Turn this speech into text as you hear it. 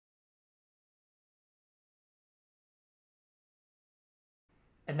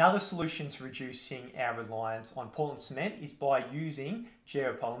Another solution to reducing our reliance on Portland cement is by using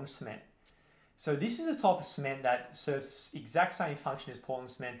Geopolymer cement. So this is a type of cement that serves the exact same function as Portland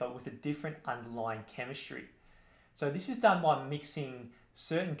cement, but with a different underlying chemistry. So this is done by mixing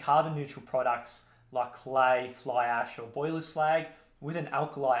certain carbon neutral products like clay, fly ash or boiler slag with an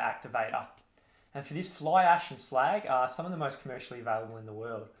alkali activator. And for this, fly ash and slag are some of the most commercially available in the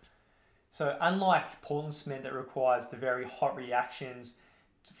world. So unlike Portland cement that requires the very hot reactions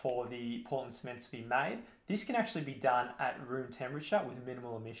for the Portland cement to be made, this can actually be done at room temperature with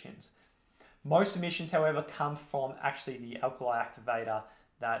minimal emissions. Most emissions, however, come from actually the alkali activator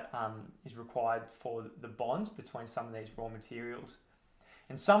that is required for the bonds between some of these raw materials.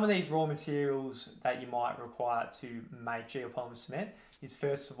 And some of these raw materials that you might require to make geopolymer cement is,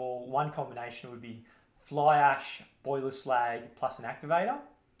 first of all, one combination would be fly ash, boiler slag plus an activator.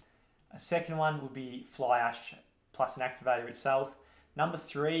 A second one would be fly ash plus an activator itself. Number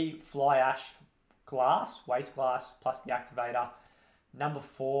 3, fly ash glass, waste glass plus the activator. Number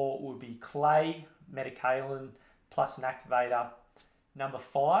 4 would be clay, metakaolin plus an activator. Number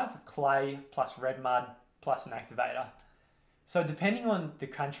 5, clay plus red mud plus an activator. So depending on the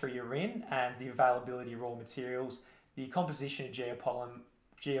country you're in and the availability of raw materials, the composition of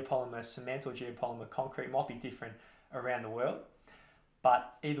geopolymer cement or geopolymer concrete might be different around the world.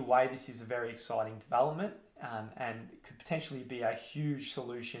 But either way, this is a very exciting development and could potentially be a huge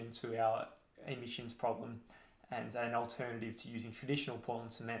solution to our emissions problem and an alternative to using traditional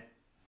Portland cement.